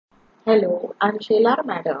Hello, I'm Sheila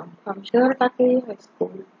Madam from Shahatake High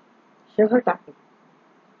School, Shahatake,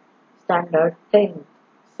 Standard 10,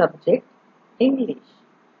 Subject English,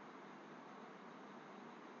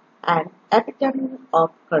 and Epitome of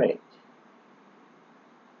Courage.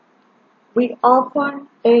 We often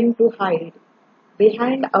tend to hide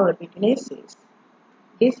behind our weaknesses,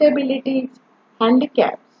 disabilities,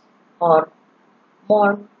 handicaps, or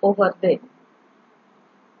mourn over them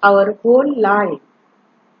our whole life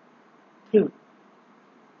through.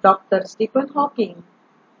 Dr. Stephen Hawking,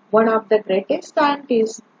 one of the greatest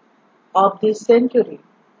scientists of this century,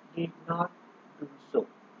 did not do so.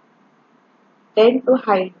 Tend to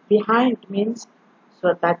hide behind means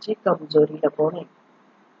स्वतःची कमजोरी लपवणे.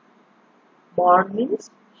 Mourn means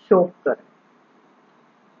शोक करणे.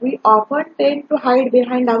 We often tend to hide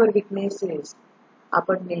behind our weaknesses.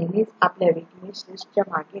 आपण नेहमीच आपल्या weaknessच्या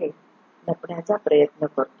मागे लपण्याचा प्रयत्न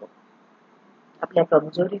करतो. आपल्या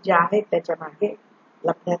कमजोरी ज्या आहेत त्याच्या मागे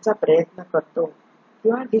लपण्याचा प्रयत्न करतो.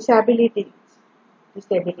 किंवा disabilities.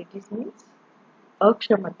 Disabilities means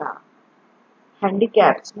अक्षमता.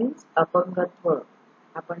 Handicaps means अपंगत्व.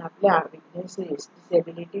 आपण आपल्या weaknesses,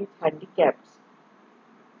 disabilities, handicaps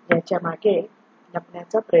याच्या मागे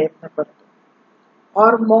लपण्याचा प्रयत्न करतो.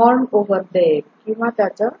 Or mourn over them किंवा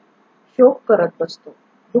त्याचा शोक करत बसतो,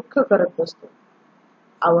 दुःख करत बसतो.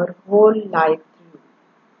 Our whole life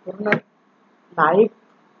पूर्ण लाईफ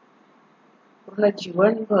पूर्ण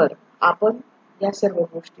जीवनभर आपण या सर्व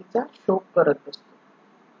गोष्टीचा शोक करत बसतो.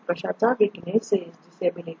 कशाचा? weaknesses,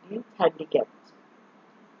 disabilities, handicaps.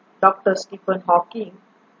 Dr. Stephen Hawking,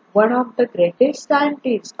 one of the greatest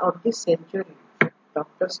scientists of this century.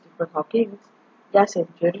 Dr. Stephen Hawking या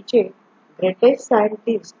सेंचुरीचे ग्रेटेस्ट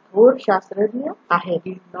सायंटिस्ट थोर शास्त्रज्ञ आहे.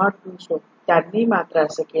 did not do so. त्यांनी मात्र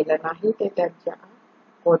असं केलं नाही. ते त्यांच्या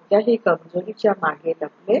कोणत्याही कमजोरीच्या मागे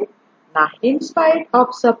लपले नाही. In spite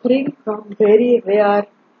of suffering from very rare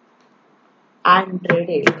and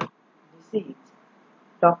dreaded disease,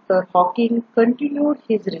 Dr. Hawking continued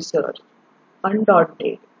his research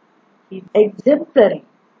undaunted. His exemplary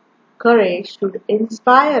courage should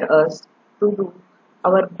inspire us to do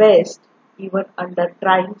our best even under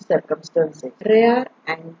trying circumstances. Rare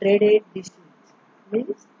and dreaded disease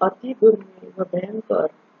means अति दुर्मिळ व भयंकर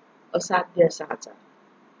असाध्य असा आजार.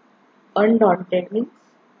 Undaunted means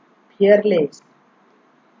fearless,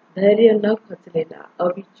 धैर्य न खचलेला,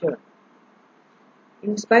 अविचल.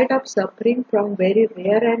 In spite of suffering from very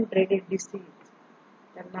rare and dreaded disease,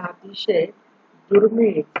 त्यांना अतिशय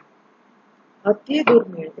दुर्मिळ, अति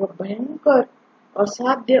दुर्मिळ व भयंकर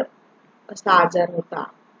असाध्य असा आजार होता.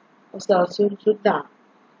 असं असून सुद्धा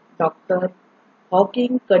doctor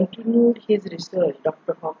Hawking continued his research.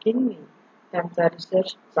 Doctor हॉकिंगनी त्यांचा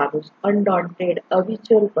रिसर्च चालू. अनडॉन्टेड,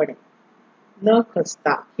 अविचलपणे, न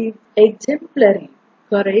खचता. ही एक्झेम्पलरी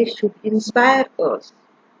courage should inspire us.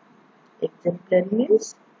 एक्झेम्पलरी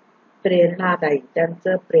means प्रेरणादायी.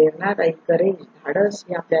 त्यांचं प्रेरणादायी करेज, धाडस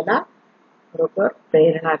हे आपल्याला बरोबर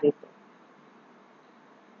प्रेरणा देतो.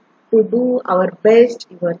 To do our best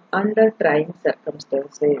even under trying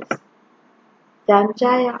circumstances.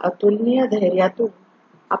 त्यांच्या या अतुलनीय धैर्यातून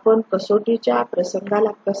आपण कसोटीच्या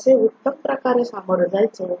प्रसंगाला कसे उत्तम प्रकारे सामोरं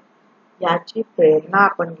जायचं याची प्रेरणा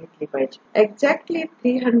आपण घेतली पाहिजे. Exactly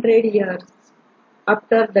 300 years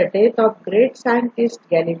after the death of great scientist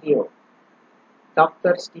Galileo,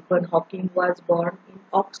 Dr. Stephen Hawking was born in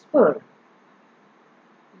Oxford,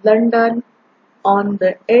 London on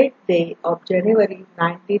the 8th day of January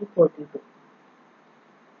 1942.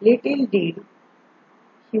 Little did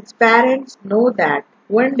his parents know that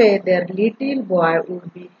one day their little boy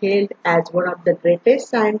would be hailed as one of the greatest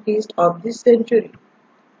scientists of this century.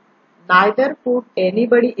 Neither could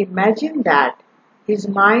anybody imagine that his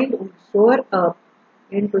mind would soar up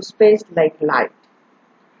into space like light.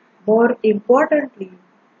 More importantly,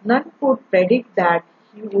 none could predict that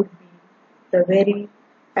he would be the very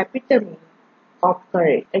epitome of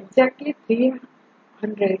courage. Exactly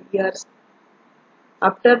 300 years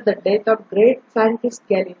after the death of great scientist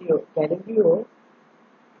Galileo. Galileo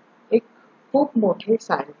एक खूप मोठे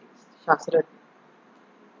scientist, शास्त्रज्ञ.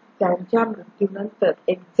 त्यांच्या मृत्यूनंतर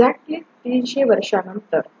exactly 300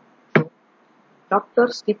 वर्षानंतर doctor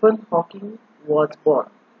Stephen Hawking was born.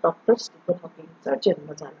 Doctor Stephen हॉकिंगचा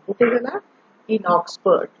जन्म झाला. कुठे झाला? In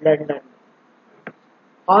Oxford, London.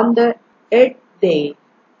 On the 8th day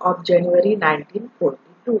of January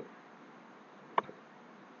 1942.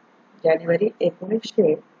 जानेवारी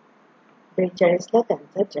 1942 ला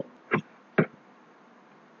त्यांचा जन्म.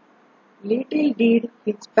 Little did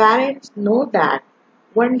his parents know that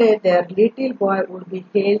one day their little boy would be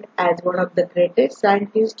hailed as one of the greatest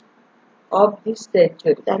scientists of this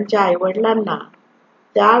century. त्यांच्या आईवडिलांना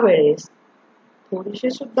त्यावेळेस थोडीशी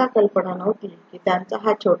सुद्धा कल्पना नव्हती की त्यांचा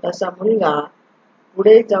हा छोटासा मुलगा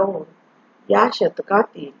पुढे जाऊन या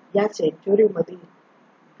शतकातील, या सेंचुरी मधील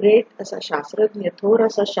ग्रेट असा शास्त्रज्ञ, थोर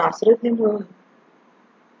असा शास्त्रज्ञ म्हणून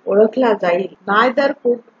ओळखला जाईल. Neither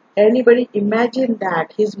could anybody imagine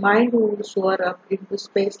that his mind would soar up into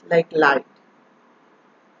space like light.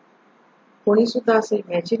 कोणी सुद्धा असं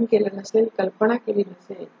इमॅजिन केलं नसेल, कल्पना केली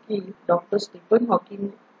नसेल की डॉक्टर स्टीफन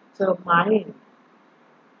हॉकिंगचं माइंड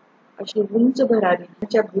अशी उंच भरारी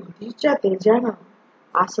त्यांच्या बुद्धीच्या तेजानं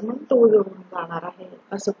आसमंत उडवून जाणार आहे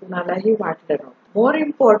असं कुणालाही वाटलं नव्हतं. मोर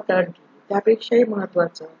इम्पॉर्टंटली, त्यापेक्षाही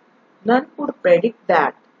महत्वाचं, नन कुड प्रेडिक्ट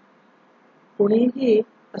दॅट, कुणीही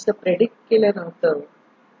असं प्रेडिक्ट केलं नव्हतं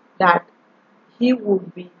that he would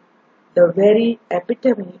be the very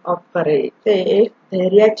epitome of courage, ते एक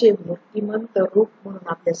धैर्याचे मूर्तिमंत रूप म्हणून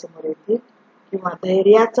आपल्या समोर येतील किंवा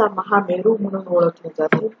धैर्याचा महामेरू म्हणून ओळखले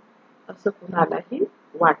जातील असं कुणालाही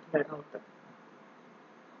वाटलं नव्हतं.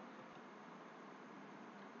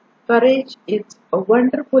 Courage is a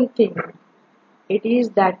wonderful thing. It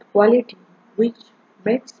is that quality which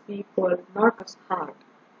makes people not as hard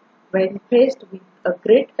when faced with a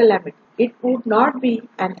great calamity. It would not be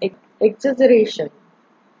an exaggeration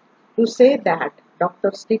to say that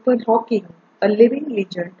Dr. Stephen Hawking, a living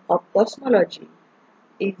legend of cosmology,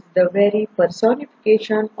 is the very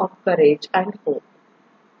personification of courage and hope.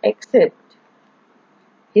 Except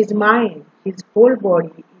his mind, his whole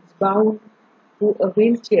body is bound to a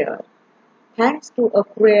wheelchair, thanks to a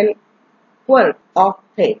cruel quirk of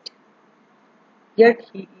fate. Yet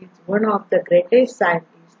he is one of the greatest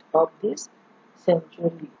scientists of this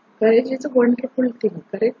century. Courage is a wonderful thing.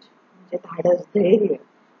 Courage म्हणजे धाडस, धैर्य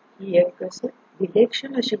ही एक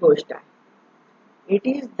विलक्षण अशी गोष्ट आहे. It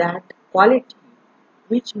is that quality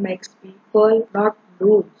which makes people not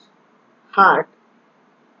lose heart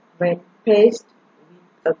when faced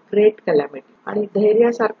with a great calamity. आणि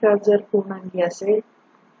धैर्यासारखा जर पूर्णांगी असेल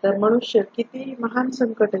तर मनुष्य किती महान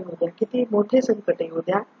संकट येऊ द्या, किती मोठे संकट येऊ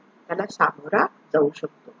द्या, त्याला सामोरा जाऊ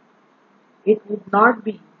शकतो. It would not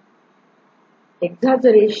be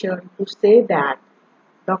exaggeration to say that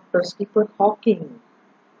Dr. Stephen Hawking,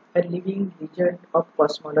 a living legend of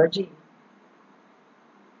cosmology,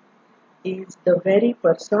 is the very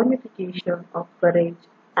personification of courage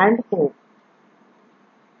and hope.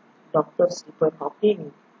 Dr. Stephen Hawking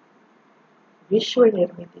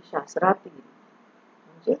विश्वनिर्मिती शास्त्रातील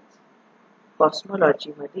म्हणजेच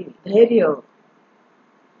कॉस्मॉलॉजी मधील धैर्य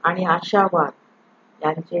आणि आशावाद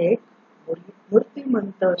यांचे एक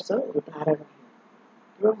मूर्तिमंत असं उदाहरण आहे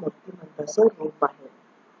किंवा मूर्तिमंत असं रूप आहे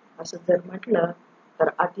असं जर म्हटलं तर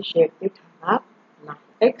अतिशयोक्ती ठरणार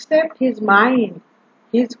नाही. Except his mind,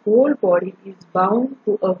 his whole body is bound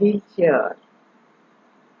to a wheelchair,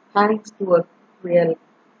 thanks to a cruel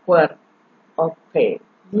quirk of fate.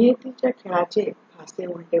 नियतीच्या खेळाचे फासे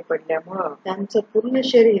उलटे पडल्यामुळं त्यांचं पूर्ण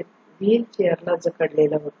शरीर व्हील चेअरला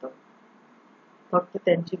जखडलेलं होतं. फक्त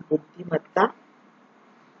त्यांची बुद्धिमत्ता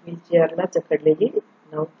व्हील चेअरला जखडलेली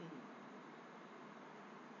नव्हती.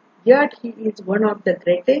 Yet he is one of the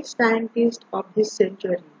greatest scientists of this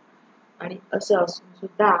century. आणि असं असून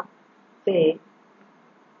सुद्धा ते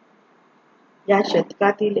या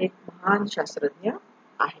शतकातील एक महान शास्त्रज्ञ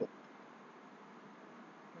आहेत.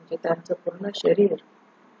 म्हणजे त्यांचं पूर्ण शरीर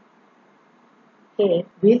हे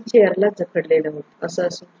व्हीलचेअरला जखडलेलं होतं. असं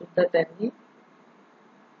असून सुद्धा त्यांनी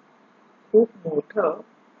खूप मोठं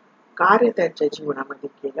कार्य त्यांच्या जीवनामध्ये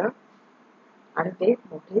केलं आणि ते एक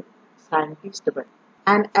मोठे सायंटिस्ट बनले.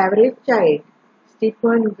 An average child,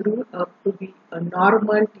 Stephen grew up to be a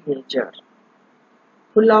normal teenager,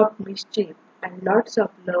 full of mischief and lots of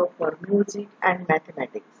love for music and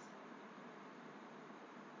mathematics.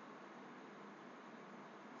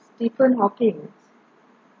 Stephen Hawking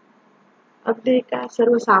अगदी एका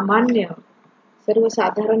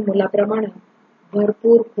सर्वसाधारण मुलाप्रमाणे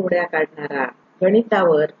भरपूर खोड्या काढणारा,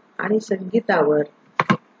 गणितावर आणि संगीतावर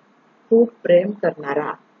खूप प्रेम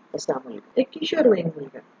करणारा असा मुलगा, एक किशोरवयीन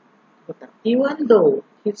मुलगा होता. Even though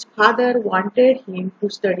his father wanted him to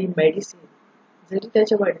study medicine, जरी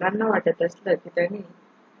त्याच्या वडिलांना वाटत असलं की त्यांनी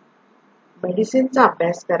मेडिसिनचा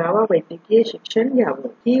अभ्यास करावा, वैद्यकीय शिक्षण घ्यावं,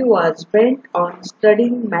 he was bent on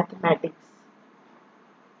studying mathematics.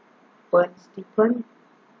 पण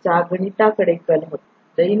स्टीफनचा गणिताकडे कल होता.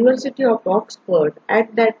 The University of Oxford at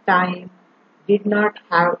that time did not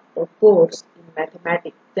have a course in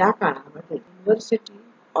mathematics. त्या काळामध्ये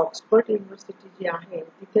ऑक्सफर्ड युनिव्हर्सिटी जी आहे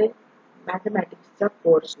तिथे मॅथमॅटिक्सचा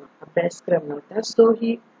कोर्स अभ्यासक्रम नव्हता. So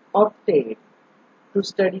he opted to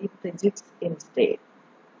study physics instead.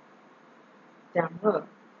 त्यामुळं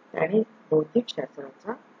त्याने भौतिक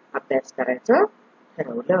शास्त्राचा अभ्यास करायचं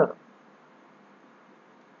ठरवलं.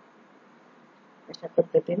 अशा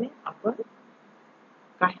पद्धतीने आपण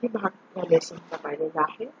काही भाग या लेसनचा पाहिलेला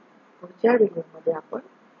आहे. पुढच्या व्हिडिओमध्ये आपण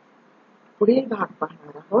पुढील भाग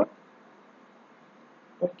पाहणार आहोत.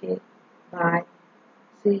 Okay, bye,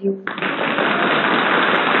 C you.